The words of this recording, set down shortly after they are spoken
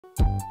Hey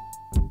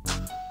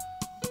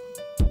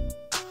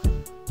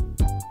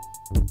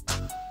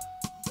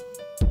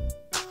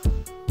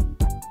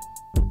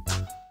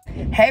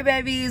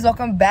babies,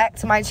 welcome back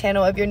to my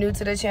channel. If you're new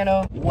to the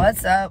channel,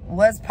 what's up,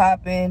 what's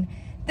poppin'?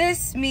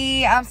 This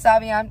me, I'm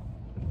Savian,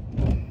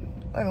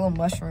 like a little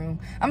mushroom.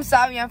 I'm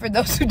Savian for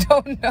those who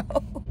don't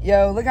know.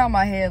 Yo, look how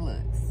my hair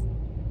looks.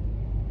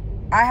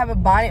 I have a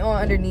bonnet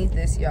on underneath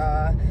this,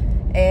 y'all,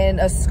 and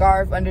a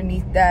scarf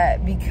underneath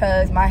that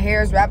because my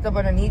hair is wrapped up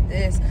underneath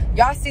this.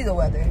 Y'all see the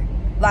weather.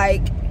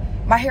 Like,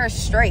 my hair is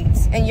straight,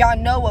 and y'all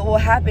know what will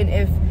happen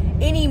if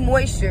any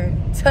moisture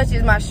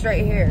touches my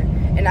straight hair.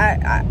 And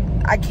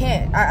I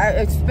can't.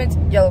 I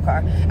spent yellow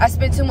car. I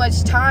spent too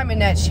much time in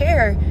that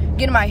chair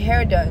getting my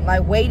hair done,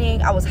 like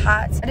waiting. I was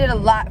hot. I did a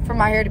lot for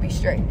my hair to be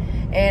straight.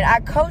 And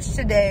I coached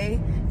today.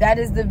 That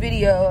is the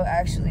video,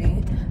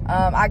 actually.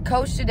 I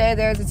coached today.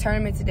 There's a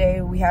tournament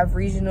today. We have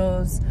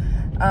regionals.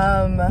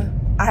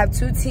 I have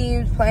 2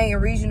 teams playing in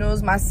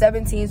regionals. My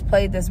 17s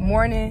played this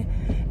morning,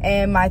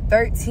 and my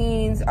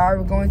 13s are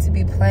going to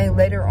be playing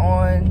later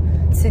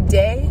on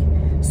today.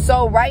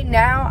 So right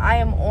now, I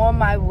am on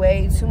my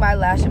way to my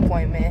lash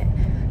appointment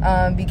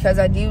because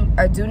I do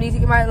need to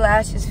get my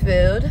lashes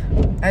filled.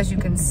 As you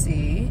can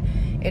see,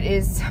 it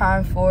is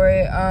time for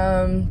it.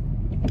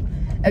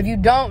 If you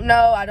don't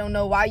know, I don't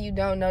know why you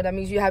don't know. That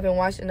means you haven't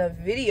watched enough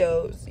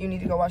videos. You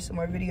need to go watch some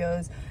more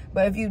videos.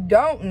 But if you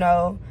don't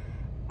know,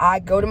 I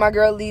go to my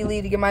girl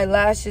Lily to get my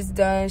lashes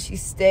done. She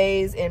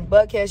stays in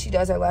Buckhead. She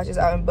does her lashes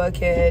out in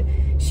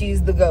Buckhead.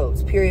 She's the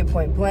GOAT, period,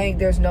 point blank.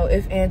 There's no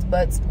ifs, ands,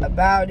 buts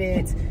about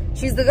it.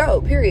 She's the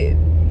GOAT, period.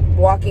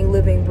 Walking,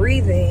 living,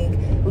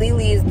 breathing.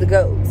 Lily is the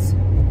GOAT.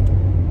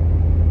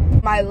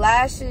 My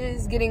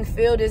lashes getting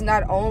filled is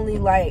not only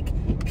like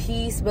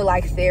peace, but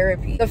like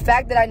therapy. The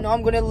fact that I know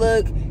I'm gonna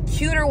look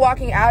cuter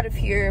walking out of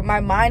here, my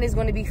mind is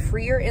gonna be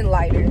freer and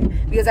lighter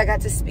because I got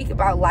to speak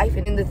about life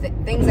and the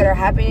things that are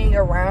happening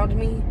around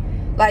me.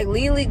 Like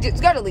Lily,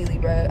 just go to Lily,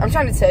 bro. I'm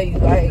trying to tell you,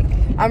 like,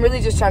 I'm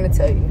really just trying to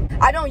tell you.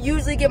 I don't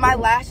usually get my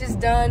lashes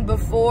done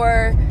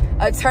before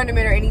a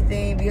tournament or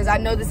anything because I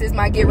know this is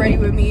my get ready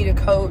with me to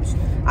coach.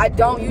 I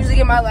don't usually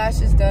get my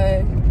lashes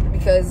done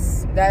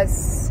because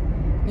that's,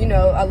 you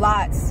know, a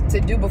lot to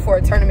do before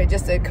a tournament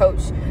just to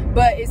coach.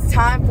 But it's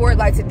time for it.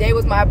 Like, today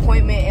was my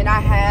appointment and I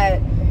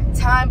had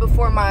time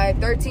before my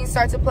 13s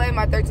start to play.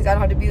 My 13s, I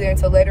don't have to be there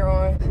until later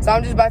on. So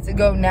I'm just about to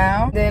go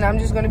now. Then I'm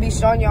just gonna be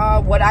showing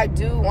y'all what I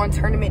do on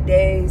tournament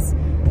days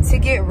to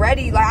get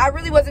ready. Like, I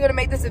really wasn't gonna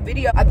make this a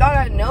video. I thought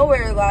out of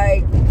nowhere,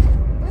 like,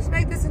 let's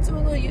make this into a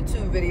little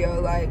YouTube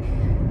video. Like,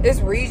 it's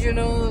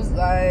regionals.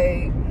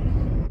 Like,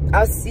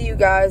 I'll see you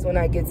guys when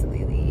I get to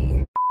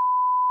Lily.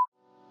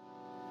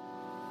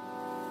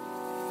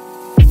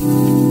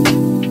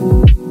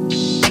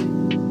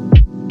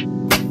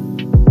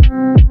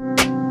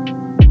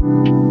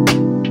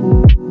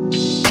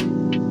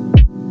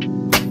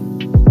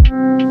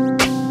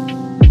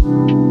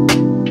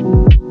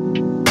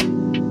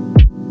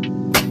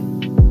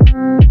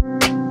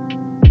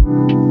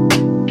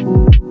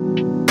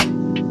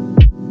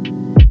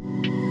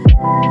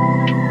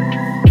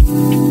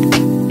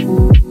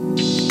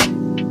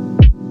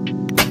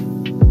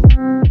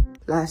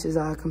 Lashes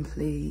are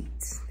complete.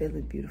 They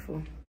look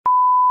beautiful.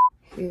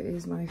 Here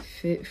is my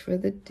fit for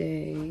the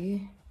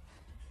day.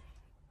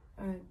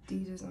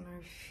 Adidas on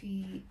our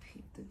feet.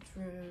 Peep the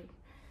drip.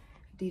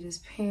 Adidas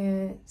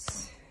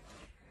pants.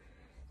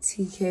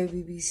 TK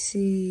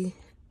BBC.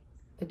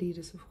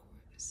 Adidas, of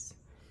course.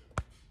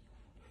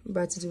 I'm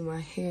about to do my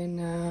hair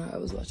now. I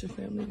was watching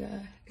Family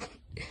Guy.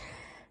 But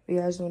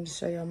yeah, I just wanted to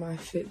show y'all my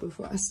fit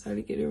before I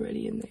started getting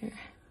ready in there.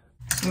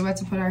 We're about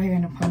to put our hair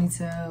in a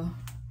ponytail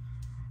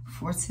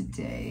for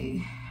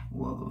today.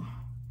 Whoa.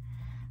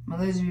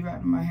 Melissa's be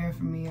wrapping my hair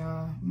for me,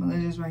 y'all.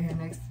 Melissa's right here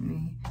next to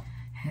me.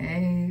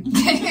 Hey.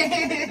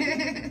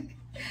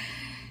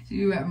 She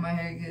be wrapping my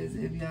hair because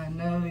if y'all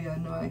know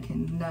I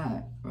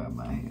cannot wrap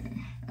my hair.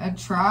 I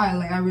try,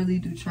 like I really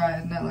do try.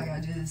 It's not like I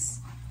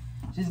just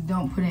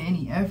don't put in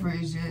any effort.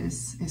 It's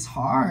just, it's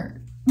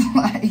hard.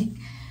 Like,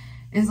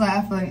 it's like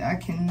I feel like I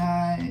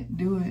cannot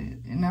do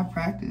it and not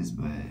practice,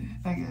 but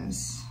I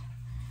guess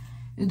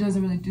it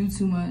doesn't really do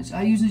too much.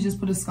 I usually just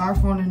put a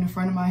scarf on in the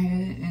front of my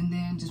head and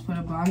then just put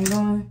a bonnet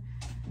on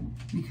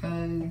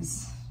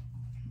because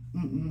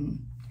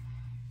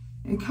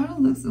it kind of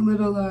looks a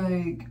little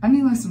like, I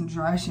need like some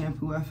dry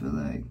shampoo, I feel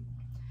like.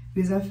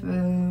 Because I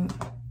feel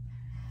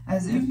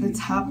as if the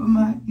top of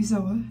my, you said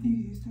what?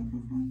 You used that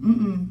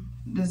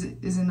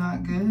before? Is it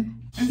not good?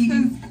 It's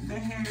because the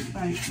hair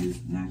like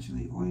is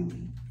naturally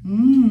oily.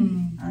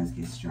 Ours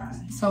gets dry.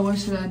 So what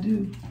should I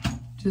do?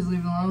 Just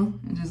leave it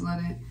alone and just let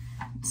it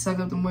suck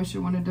up the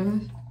moisture when it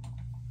does?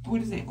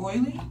 What is it,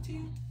 oily to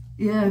you?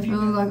 Yeah, it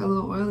feels like a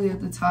little oily at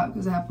the top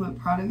because I put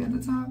product at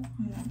the top.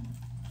 Yeah.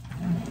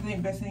 I think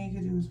the best thing you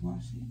could do is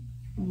wash it.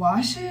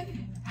 Wash it?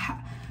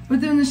 Yeah.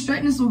 But then the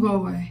straightness will go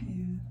away.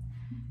 Yeah.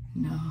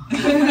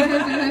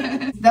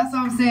 No. That's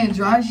what I'm saying.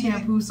 Dry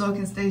shampoo so it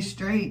can stay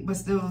straight but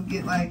still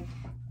get like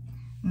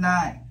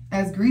not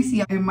as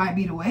greasy. It might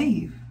be the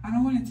wave. I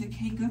don't want it to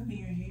cake up in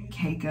your hair.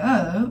 Cake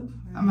up?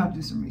 I'm gonna have to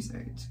do some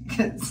research.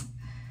 Because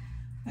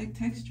like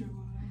texture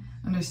wise.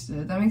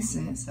 Understood. That makes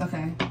sense.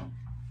 Okay.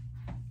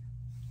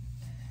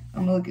 I'm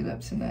gonna look it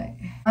up tonight.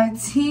 My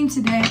team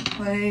today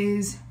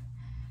plays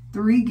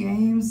 3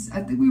 games.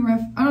 I think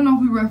I don't know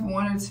if we ref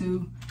 1 or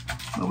 2,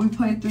 but we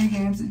played 3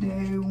 games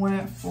today. We won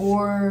at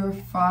 4,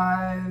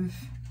 5,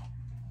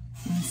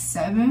 and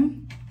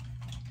 7.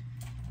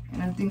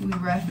 And I think we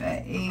ref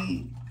at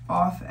 8,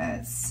 off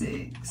at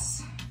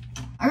 6.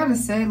 I gotta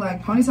say,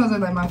 like, ponytails are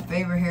like my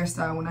favorite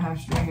hairstyle when I have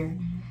straight hair.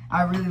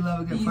 I really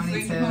love a good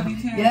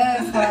ponytail.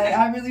 Yes, like,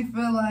 I really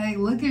feel like,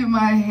 look at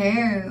my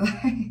hair.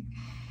 Like,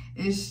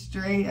 it's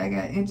straight. I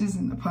got inches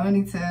in the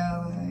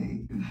ponytail.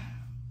 Like,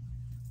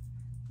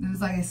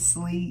 it's like it's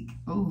sleek.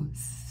 Oh.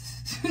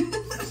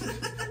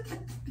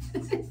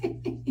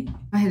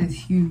 My head is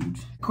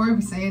huge. Corey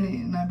be saying it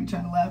and I be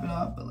trying to laugh it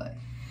off, but like,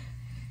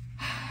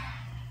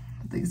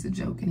 I think it's a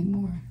joke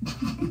anymore.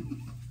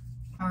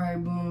 All right,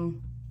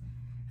 boom.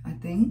 I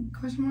think,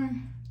 question mark?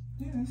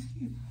 Yeah, that's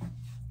cute.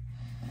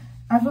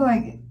 I feel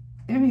like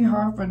it'd be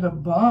hard for the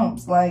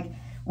bumps. Like,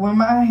 when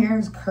my hair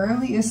is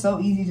curly, it's so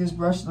easy to just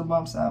brush the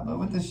bumps out. But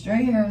with the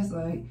straight hair, it's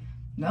like,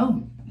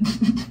 no.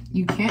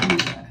 You can't do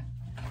that.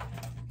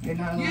 You're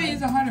not allowed. Yeah,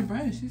 it's a harder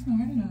brush. It's not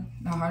hard enough.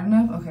 Not hard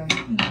enough? Okay.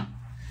 No.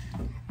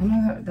 I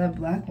know that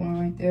black one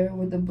right there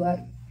with the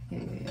black. Yeah.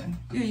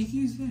 Yeah, you can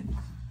use this.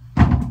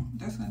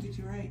 That's gonna get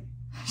you right.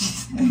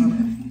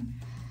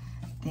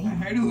 Dang. I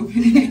heard it would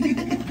be.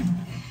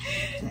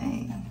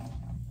 Dang.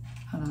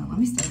 Hold on, let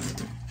me start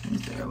over. Let me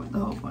start over with the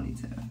whole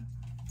ponytail.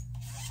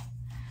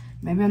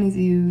 Maybe I need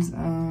to use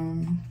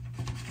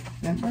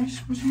that brush.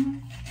 Which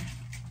one?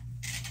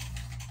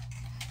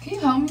 Can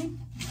you help me?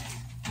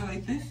 I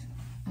like this.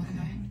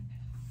 Okay.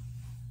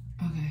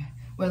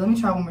 Wait, let me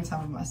try one more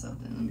time with myself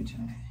then. Let me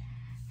try.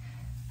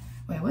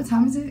 Wait, what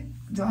time is it?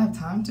 Do I have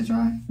time to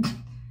try?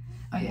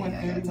 Oh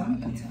yeah, I got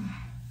time.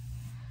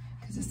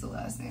 Because it's the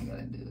last thing I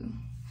gotta do.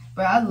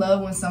 But I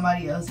love when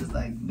somebody else is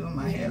like doing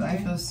my hair. Like,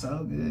 it feels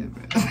so good,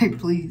 bro. Like,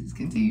 please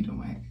continue doing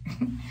my hair.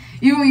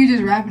 Even when you're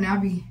just rapping, I'll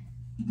be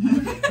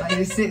like,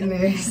 you're sitting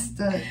there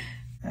stuck.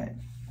 All right.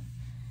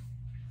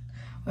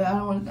 But I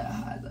don't want it that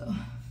high though.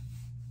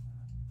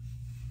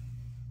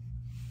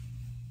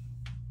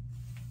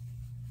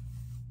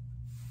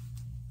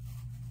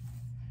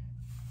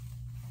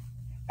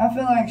 I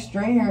feel like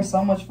straight hair is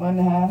so much fun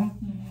to have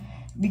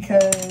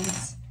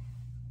because,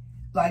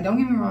 like, don't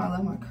get me wrong, I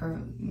love my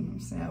curls. You know what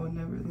I'm saying? I would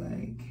never,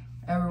 like,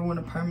 ever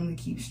want to permanently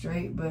keep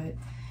straight, but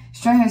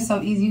straight hair is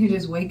so easy. You can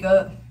just wake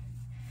up,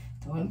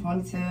 throw in a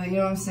ponytail, you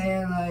know what I'm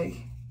saying?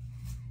 Like,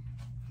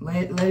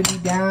 let it be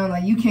down.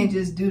 Like, you can't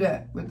just do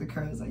that with the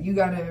curls. Like, you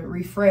got to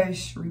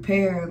refresh,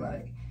 repair,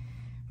 like,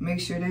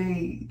 make sure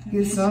they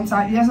get some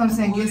type, that's what I'm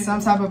saying, get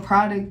some type of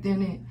product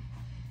in it.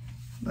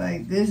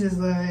 Like, this is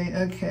like,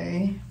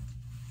 okay.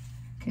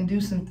 Can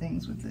do some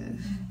things with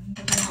this.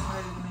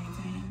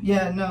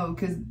 Yeah, no,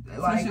 because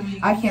like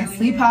I can't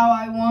sleep how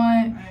I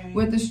want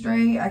with the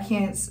straight. I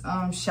can't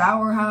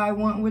shower how I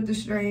want with the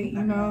straight,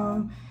 you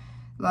know?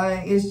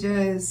 Like, it's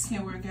just...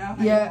 Can't work out.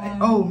 Yeah,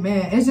 oh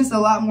man, it's just a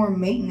lot more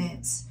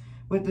maintenance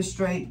with the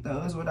straight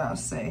though, is what I'll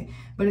say.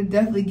 But it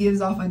definitely gives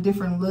off a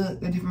different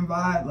look, a different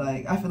vibe.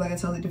 Like, I feel like a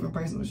totally different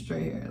person with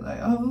straight hair. Like,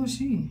 oh, who is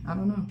she? I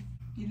don't know.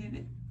 You did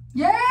it.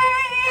 Yay!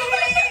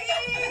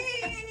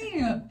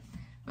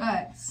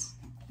 Facts.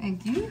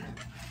 Thank you.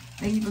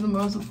 Thank you for the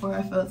moral support.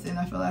 I felt it and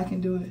I felt like I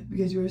can do it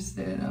because you were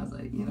sitting and I was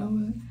like, you know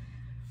what?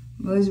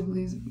 Malaysia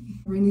believes in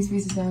me. Bring these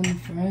pieces down in the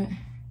front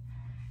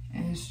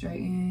and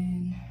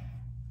straighten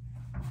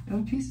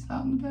the pieces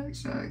out in the back.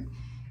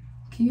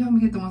 Can you help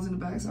me get the ones in the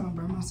back so I don't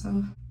burn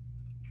myself?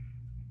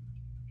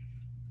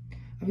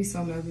 I'd be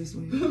so nervous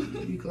when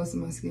you be close to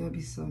my skin. I'd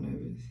be so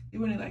nervous. You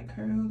want it like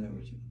curled or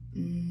would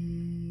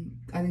you?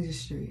 I think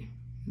just straight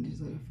and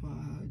just let it fall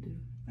how I do.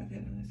 Okay,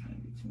 then that's gonna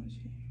be too much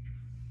hair.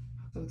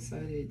 So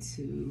excited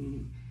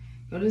to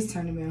go to this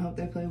tournament. I hope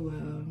they play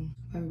well.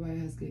 Everybody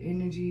has good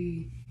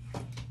energy.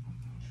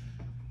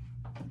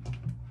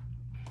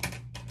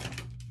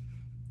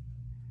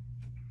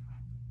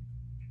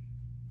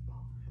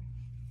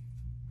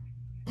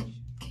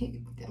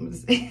 I'm gonna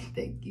say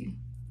thank you.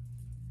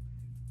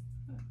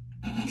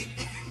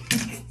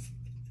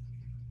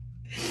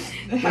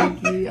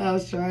 Thank you. I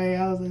was trying.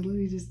 I was like, let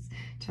me just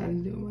try to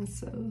do it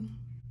myself.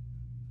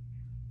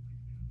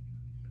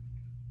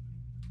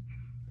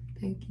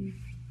 Thank you.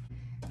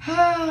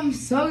 I'm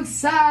so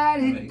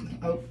excited.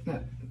 Oh, no.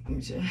 Let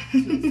me check.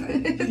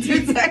 Too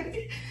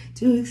excited.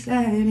 Too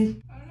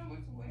excited. I don't know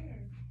what to wear.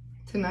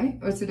 Tonight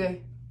or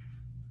today?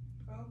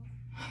 Oh.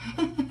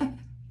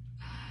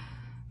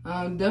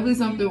 Definitely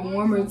something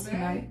warmer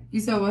tonight. You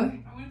said what?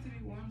 I want it to be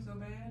warm so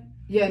bad.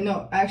 Yeah,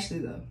 no, actually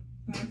though.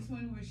 I just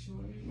want to wear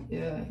shorts.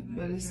 Yeah,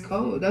 but it's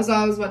cold. That's what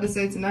I was about to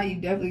say. Tonight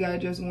you definitely gotta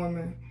dress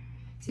warmer.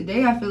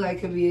 Today I feel like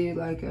could be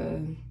like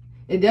a...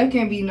 It definitely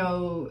can't be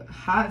no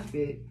hot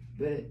fit,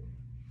 but it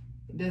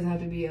doesn't have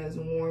to be as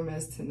warm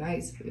as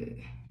tonight's fit.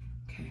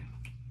 Okay.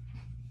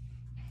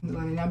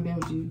 Like, I've been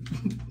with you.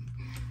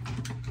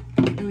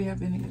 Oh, yeah, I've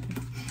been together.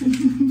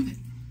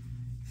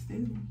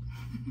 Still.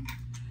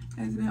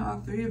 That's been all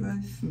three of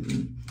us.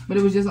 But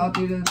it was just all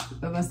three of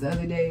us the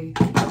other day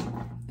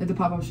at the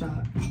pop-up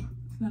shop.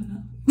 It's not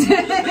enough.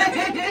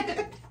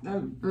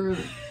 No, for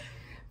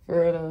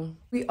real.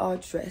 We all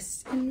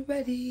dressed and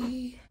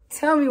ready.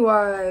 Tell me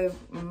why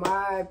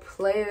my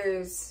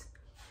players'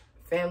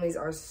 families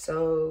are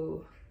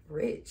so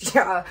rich.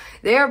 Y'all,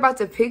 they're about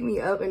to pick me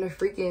up in a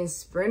freaking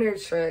Sprinter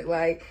truck.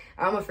 Like,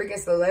 I'm a freaking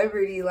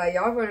celebrity. Like,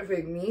 y'all gonna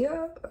pick me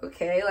up?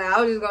 Okay, like,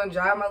 I was just gonna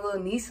drive my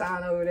little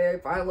Nissan over there,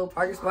 find a little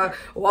parking spot,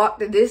 walk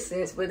the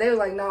distance. But they was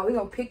like, no, we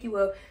gonna pick you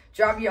up,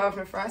 drop you off in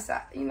the front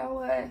side. You know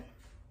what?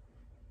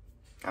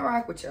 I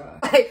rock with y'all.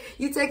 Like,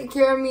 you taking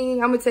care of me,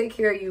 I'm gonna take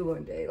care of you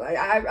one day. Like,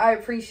 I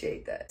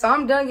appreciate that. So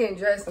I'm done getting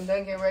dressed. I'm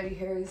done getting ready.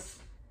 Here's,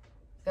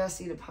 y'all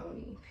see the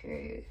pony,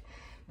 period.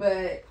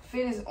 But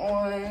fit is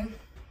on.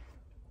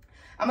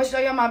 I'm gonna show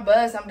y'all my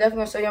bus. I'm definitely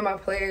gonna show y'all my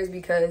players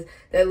because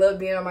they love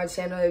being on my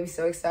channel. They be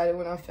so excited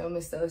when I'm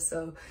filming stuff.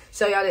 So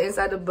show y'all the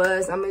inside the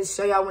bus. I'm gonna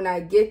show y'all when I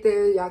get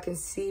there. Y'all can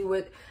see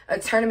what a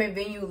tournament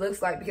venue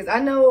looks like because I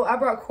know I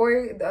brought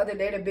Corey the other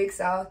day to Big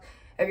South.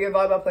 If you're a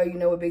volleyball player, you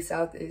know what Big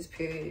South is,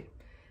 period.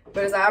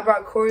 But it's like I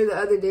brought Corey the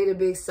other day to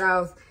Big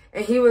South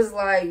and he was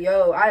like,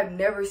 yo, I've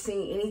never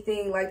seen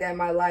anything like that in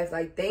my life.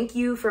 Like, thank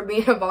you for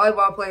being a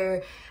volleyball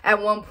player at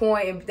one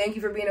point and thank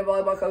you for being a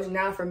volleyball coach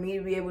now for me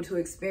to be able to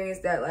experience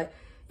that. Like,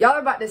 y'all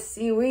are about to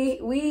see,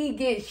 we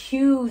get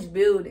huge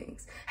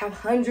buildings, have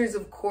hundreds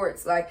of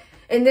courts, like,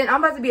 and then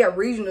I'm about to be at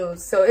regionals,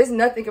 so it's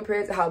nothing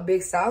compared to how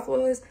Big South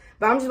was,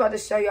 but I'm just about to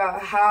show y'all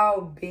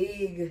how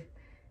big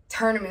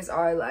tournaments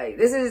are. Like,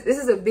 this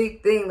is a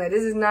big thing. Like,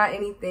 this is not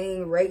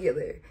anything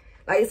regular.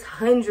 Like, it's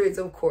hundreds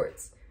of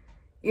courts.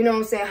 You know what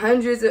I'm saying?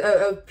 Hundreds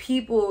of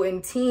people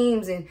and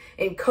teams and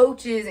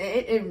coaches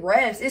and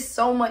refs. It's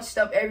so much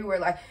stuff everywhere.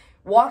 Like,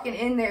 walking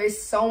in there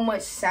is so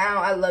much sound.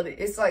 I love it.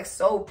 It's like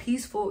so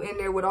peaceful in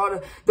there with all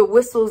the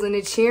whistles and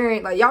the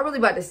cheering. Like, y'all really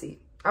about to see.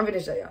 I'm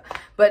gonna show y'all.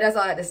 But that's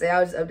all I had to say.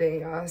 I was just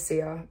updating y'all. See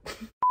y'all.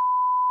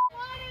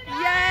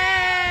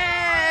 Yes!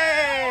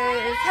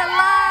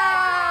 Hello!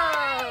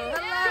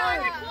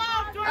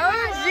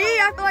 OG,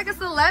 I feel like a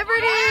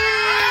celebrity.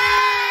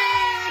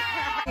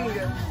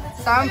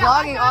 So I'm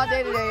vlogging all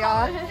day today,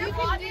 y'all.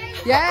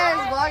 Yes,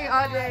 vlogging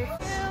all day.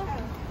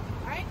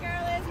 Alright,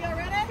 girlies, y'all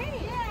ready?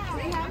 Yeah.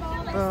 We have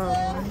all the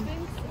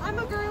I'm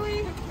a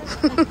girly.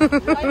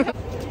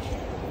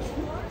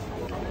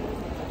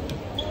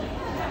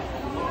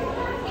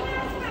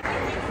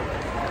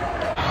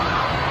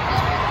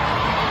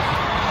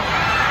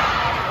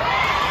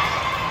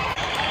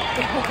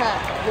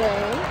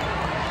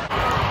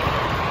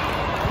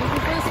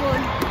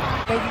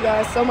 Thank you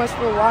guys so much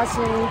for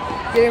watching,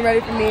 getting ready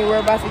for me. We're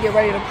about to get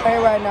ready to play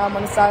right now. I'm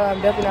on the sideline.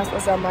 I'm definitely not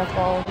supposed to have my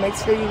phone. Make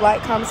sure you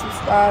like, comment,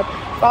 subscribe.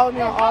 Follow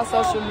me on all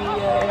social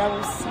media, and I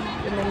will see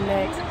you in the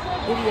next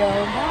video.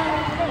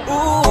 Bye.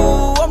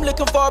 Ooh, I'm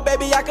looking for a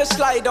baby I can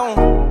slide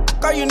on.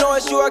 Girl, you know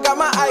it's you, I got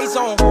my eyes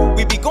on.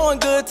 We be going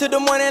good to the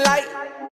morning light.